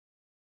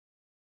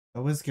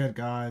So what's good,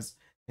 guys?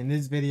 In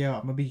this video,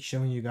 I'm gonna be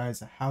showing you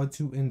guys how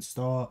to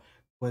install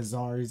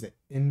Quasar's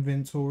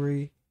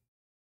inventory.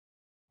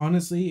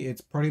 Honestly,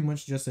 it's pretty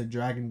much just a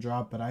drag and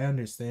drop, but I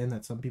understand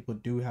that some people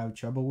do have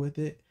trouble with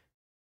it.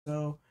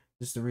 So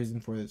this is the reason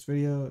for this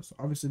video. So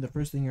obviously the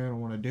first thing you're gonna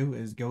want to do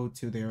is go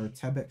to their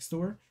Tebex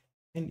store,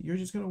 and you're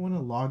just gonna want to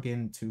log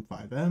into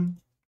 5M,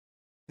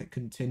 hit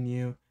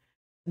continue,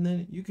 and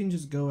then you can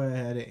just go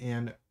ahead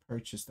and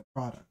purchase the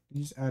product.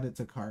 You just add it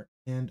to cart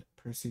and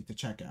proceed to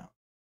checkout.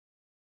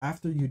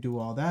 After you do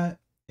all that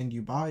and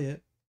you buy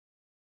it,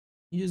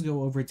 you just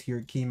go over to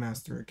your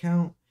Keymaster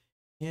account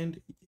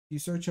and you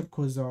search up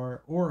Quasar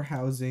or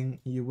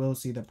housing. You will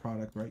see the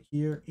product right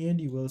here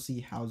and you will see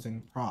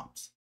housing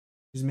props.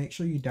 Just make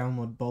sure you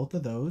download both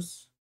of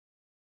those.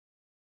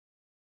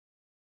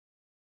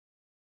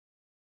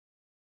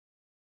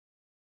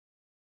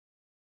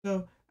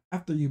 So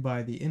after you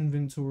buy the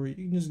inventory,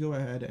 you can just go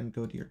ahead and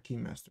go to your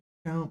Keymaster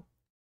account.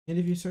 And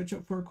if you search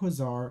up for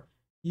Quasar,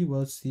 you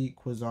will see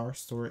Quasar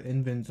store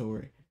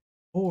inventory.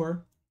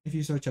 Or if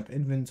you search up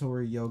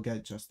inventory, you'll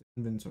get just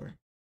inventory.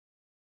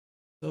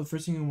 So the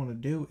first thing you want to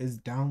do is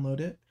download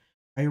it.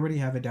 I already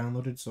have it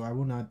downloaded, so I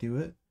will not do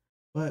it.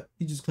 But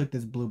you just click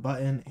this blue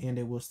button and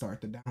it will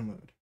start the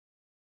download.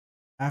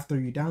 After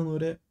you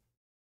download it,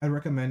 I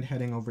recommend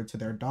heading over to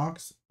their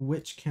docs,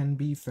 which can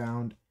be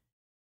found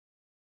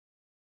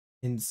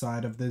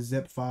inside of the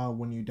zip file.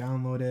 When you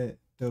download it,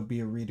 there'll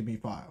be a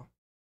readme file.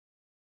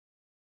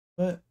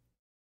 But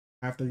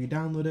after you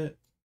download it,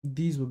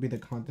 these will be the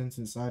contents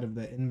inside of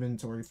the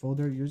inventory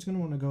folder. You're just going to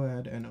want to go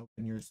ahead and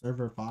open your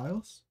server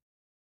files.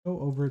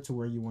 Go over to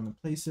where you want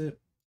to place it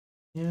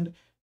and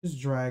just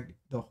drag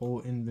the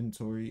whole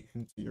inventory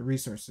into your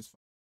resources file.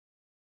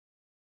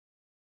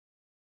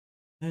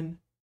 Then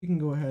you can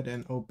go ahead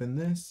and open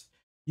this.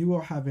 You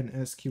will have an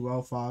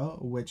SQL file,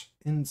 which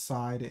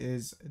inside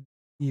is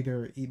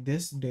either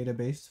this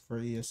database for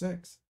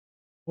ESX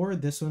or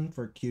this one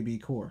for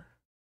QB Core.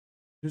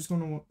 You're just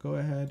going to go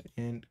ahead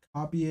and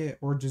copy it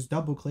or just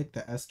double click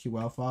the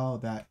SQL file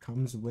that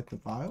comes with the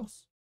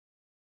files.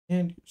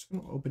 And you're just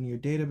going to open your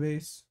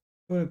database,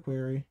 go to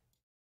query,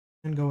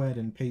 and go ahead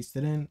and paste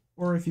it in.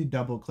 Or if you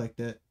double clicked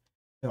it,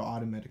 it'll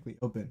automatically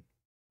open.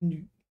 And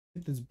you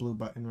hit this blue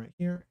button right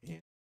here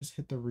and just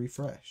hit the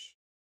refresh.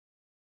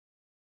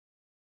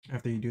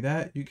 After you do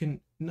that, you can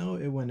know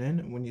it went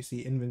in when you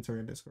see inventory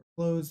underscore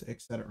close,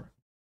 etc.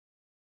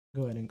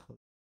 Go ahead and close.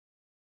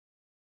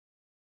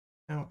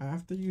 Now,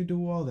 after you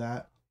do all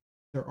that,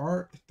 there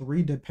are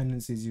 3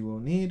 dependencies you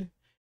will need,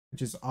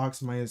 which is aux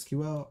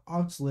mysql,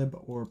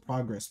 auxlib, or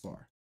progress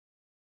bar.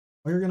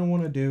 What you're going to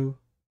want to do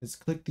is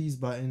click these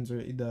buttons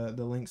or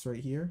the links right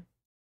here,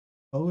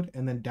 code,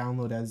 and then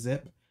download as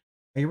zip.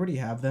 I already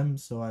have them,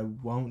 so I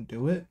won't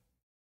do it,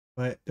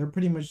 but they're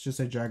pretty much just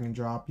a drag and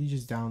drop. You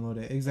just download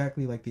it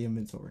exactly like the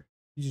inventory.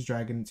 You just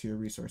drag it into your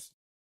resources.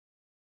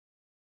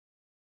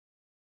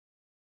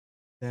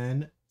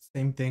 Then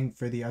same thing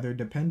for the other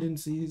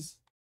dependencies.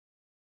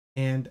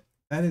 And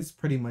that is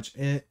pretty much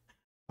it,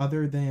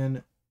 other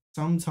than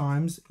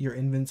sometimes your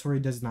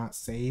inventory does not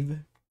save.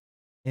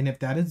 And if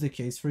that is the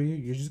case for you,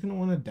 you're just going to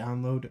want to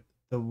download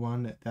the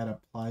one that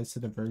applies to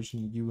the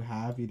version you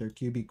have, either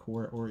QB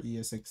Core or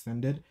ES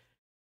Extended.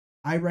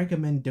 I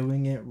recommend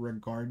doing it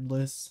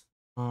regardless,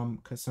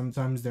 because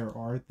sometimes there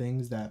are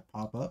things that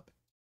pop up.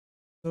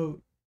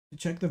 So to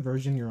check the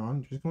version you're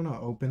on, you're just going to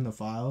open the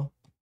file,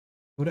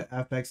 go to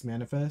FX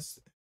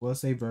manifest, we'll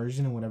say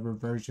version and whatever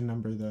version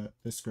number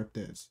the script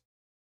is.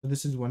 So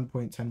this is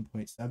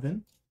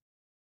 1.10.7.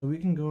 So we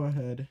can go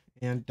ahead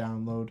and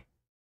download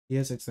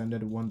ES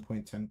Extended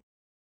 1.10.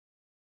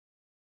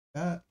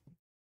 That,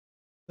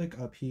 click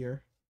up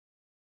here,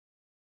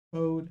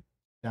 code,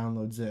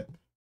 download zip.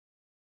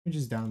 We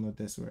just download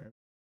this wherever.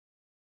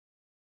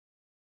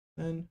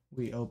 Then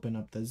we open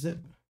up the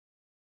zip.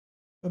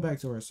 Go back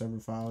to our server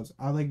files.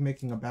 I like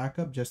making a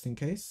backup just in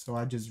case, so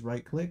I just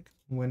right click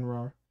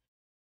WinRAR,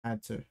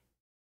 add to,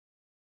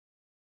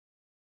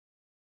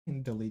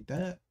 and delete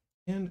that,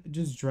 and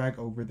just drag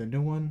over the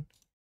new one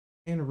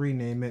and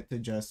rename it to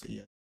just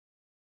ES.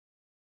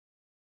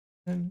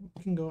 And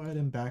we can go ahead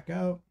and back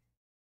out.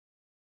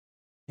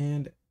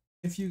 And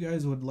if you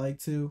guys would like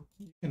to,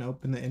 you can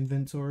open the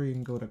inventory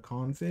and go to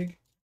config.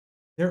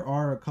 There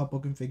are a couple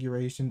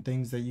configuration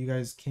things that you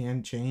guys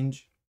can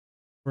change.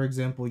 For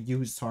example,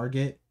 use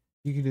target.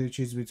 You can either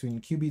choose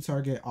between QB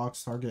target, aux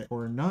target,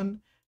 or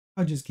none.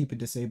 I'll just keep it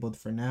disabled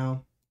for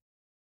now.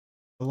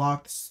 The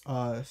locked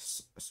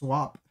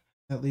swap,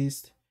 at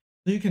least.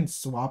 So you can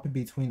swap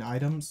between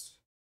items.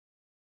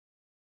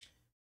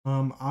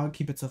 I'll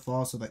keep it to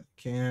false so that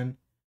you can.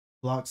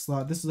 Block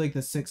slot. This is like the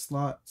 6th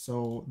slot,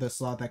 so the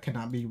slot that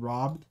cannot be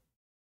robbed.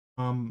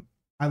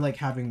 I like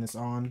having this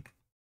on.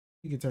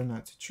 You can turn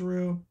that to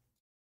true.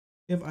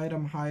 Give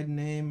item hide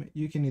name.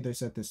 You can either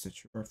set this to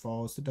true or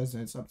false.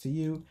 It's up to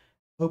you.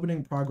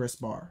 Opening progress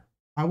bar.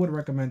 I would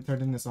recommend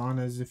turning this on,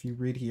 as if you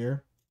read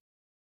here,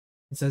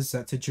 it says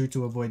set to true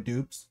to avoid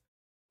dupes.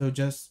 So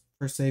just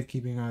for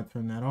safekeeping, I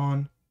turn that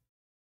on.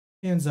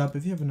 Hands up.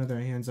 If you have another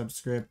hands up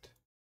script,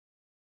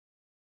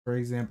 For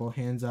example,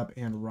 hands up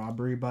and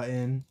robbery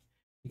button.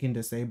 You can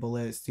disable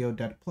it, steal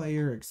dead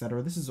player,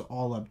 etc. This is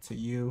all up to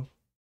you.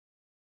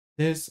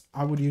 This,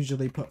 I would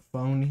usually put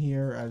phone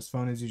here, as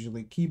phone is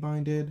usually key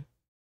binded.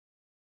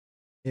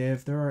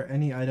 If there are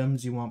any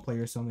items you want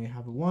players to only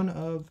have one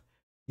of,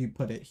 you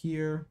put it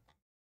here.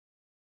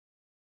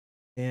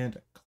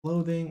 And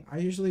clothing, I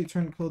usually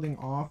turn clothing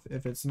off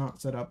if it's not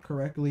set up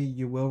correctly.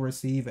 You will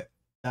receive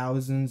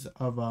thousands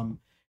of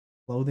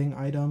clothing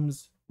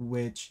items,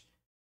 which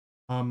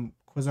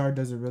Quasar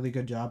does a really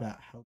good job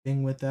at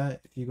helping with that.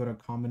 If you go to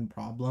common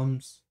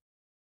problems,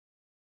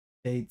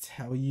 they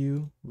tell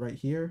you right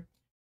here.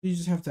 You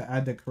just have to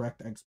add the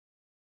correct X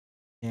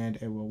and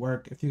it will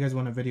work. If you guys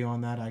want a video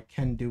on that, I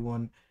can do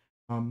one.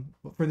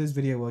 But for this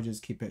video, we'll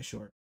just keep it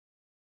short.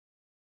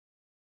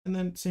 And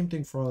then same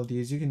thing for all of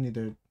these. You can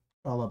either,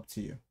 all up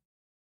to you.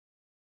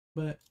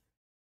 But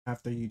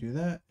after you do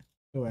that,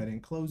 go ahead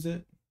and close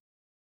it.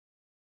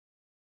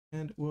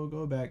 And we'll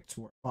go back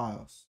to our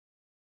files.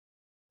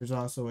 There's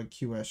also a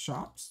QS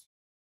shops.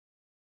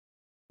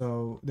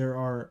 So there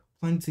are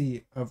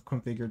plenty of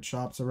configured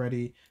shops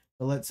already.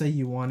 But let's say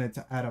you wanted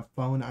to add a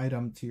phone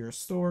item to your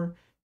store.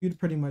 You'd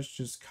pretty much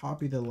just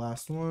copy the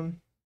last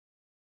one,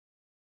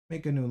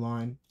 make a new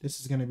line. This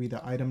is going to be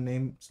the item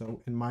name.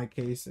 So in my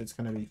case, it's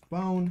going to be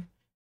phone.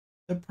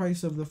 The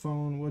price of the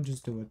phone, we'll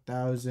just do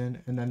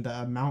 1,000. And then the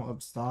amount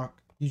of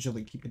stock,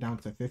 usually keep it down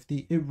to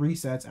 50. It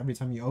resets every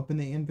time you open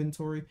the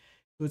inventory.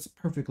 So it's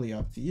perfectly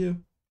up to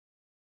you.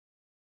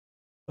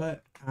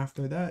 But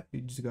after that,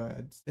 you just go ahead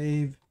and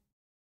save.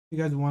 If you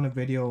guys want a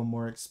video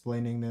more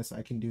explaining this,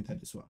 I can do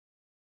that as well.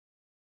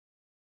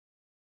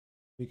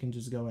 We can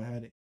just go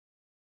ahead and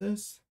do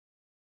this.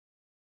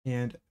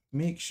 And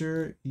make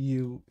sure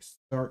you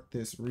start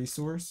this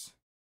resource.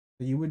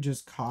 So you would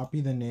just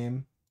copy the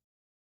name.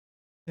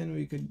 Then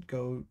we could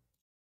go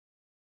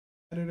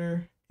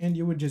editor and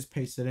you would just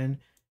paste it in.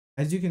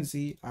 As you can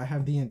see, I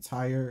have the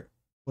entire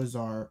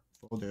Quasar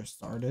folder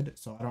started,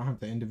 so I don't have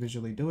to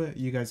individually do it.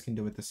 You guys can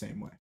do it the same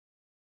way.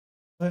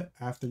 But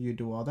after you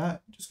do all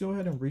that, just go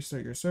ahead and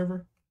restart your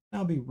server.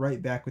 I'll be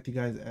right back with you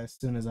guys as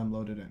soon as I'm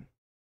loaded in.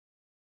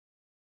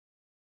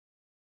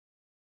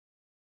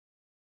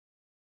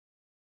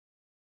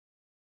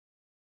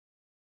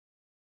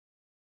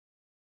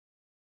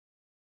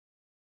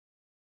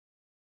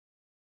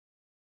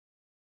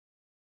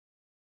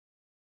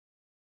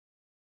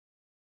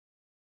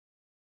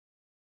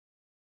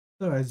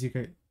 So as you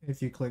could,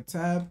 if you click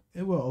tab,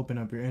 it will open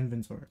up your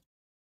inventory.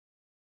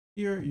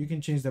 Here you can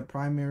change the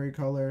primary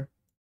color,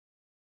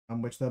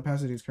 which the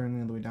opacity is currently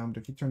all the way down,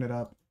 but if you turn it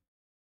up,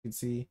 you can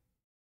see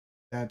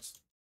that's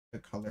the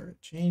color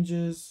it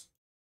changes.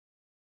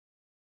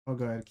 I'll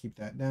go ahead and keep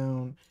that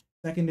down.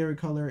 Secondary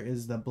color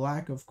is the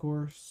black, of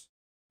course.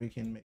 We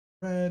can make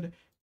red,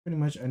 pretty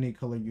much any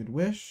color you'd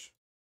wish.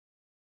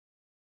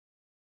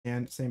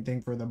 And same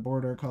thing for the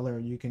border color.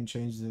 You can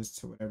change this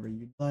to whatever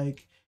you'd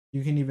like.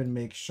 You can even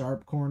make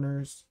sharp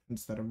corners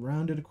instead of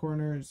rounded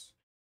corners.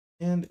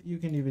 And you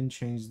can even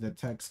change the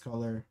text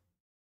color,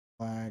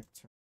 black,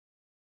 to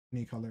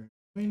any color in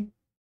between.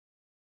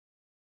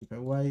 Keep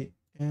it white.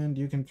 And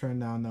you can turn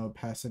down the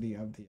opacity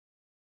of the.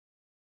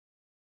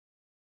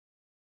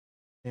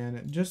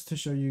 And just to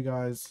show you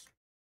guys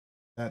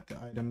that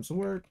the items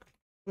work,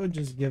 I'll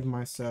just give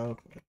myself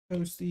a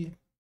toasty.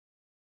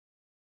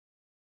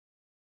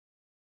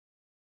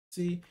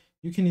 See,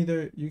 you can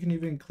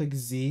even click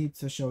Z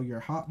to show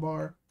your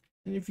hotbar,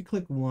 and if you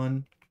click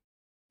 1,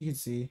 you can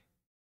see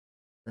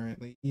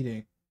currently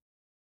eating.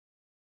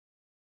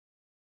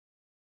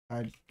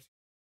 Hide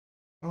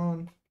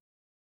on,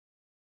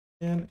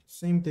 and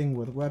same thing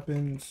with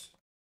weapons.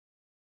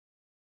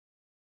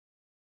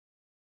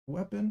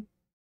 Weapon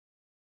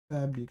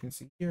tab, you can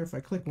see here. If I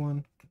click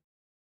 1,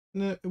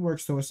 and it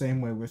works the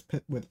same way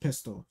with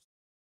pistols.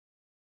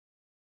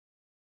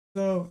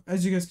 So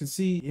as you guys can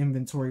see,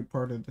 inventory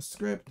part of the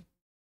script.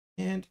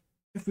 And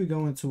if we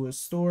go into a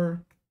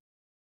store,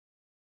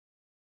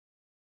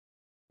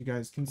 you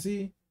guys can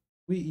see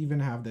we even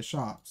have the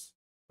shops.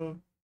 So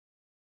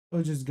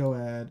we'll just go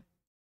ahead.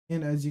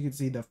 And as you can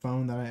see, the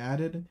phone that I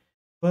added,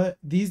 but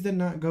these did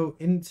not go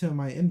into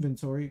my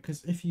inventory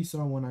because if you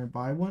saw when I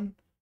buy one,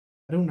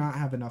 I do not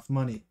have enough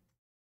money.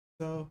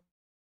 So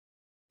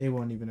they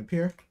won't even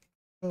appear.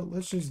 So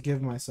let's just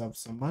give myself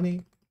some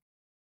money.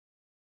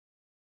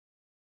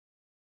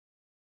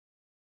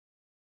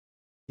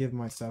 Give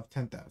myself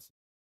 10,000.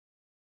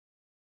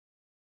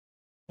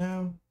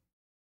 Now,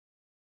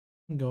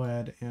 go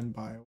ahead and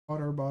buy a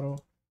water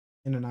bottle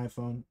and an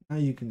iPhone. Now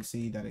you can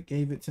see that it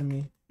gave it to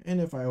me.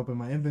 And if I open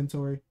my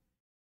inventory,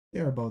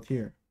 they are both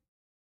here.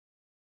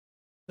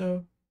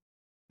 So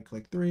I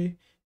click 3.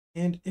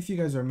 And if you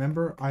guys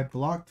remember, I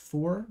blocked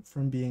 4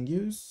 from being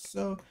used.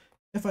 So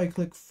if I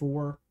click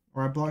 4,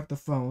 or I block the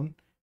phone,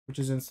 which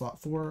is in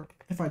slot 4,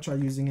 if I try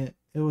using it,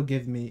 it will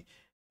give me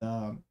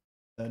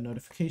the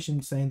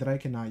notification saying that I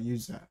cannot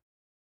use that.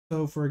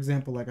 So for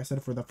example, like I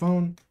said, for the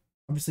phone,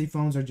 obviously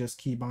phones are just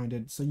key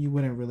binded, so you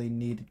wouldn't really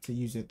need to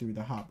use it through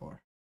the hotbar.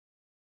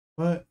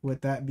 But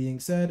with that being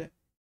said,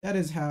 that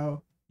is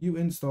how you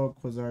install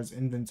Quasar's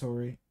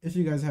inventory. If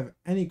you guys have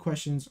any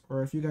questions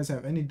or if you guys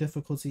have any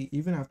difficulty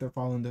even after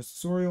following this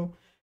tutorial,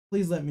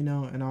 please let me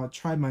know and I'll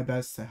try my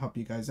best to help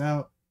you guys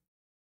out.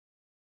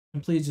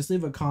 And please just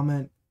leave a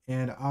comment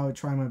and I'll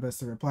try my best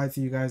to reply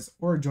to you guys,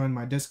 or join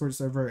my Discord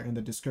server in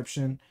the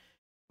description.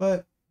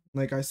 But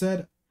like I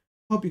said,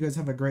 hope you guys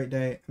have a great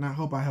day and I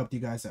hope I helped you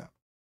guys out.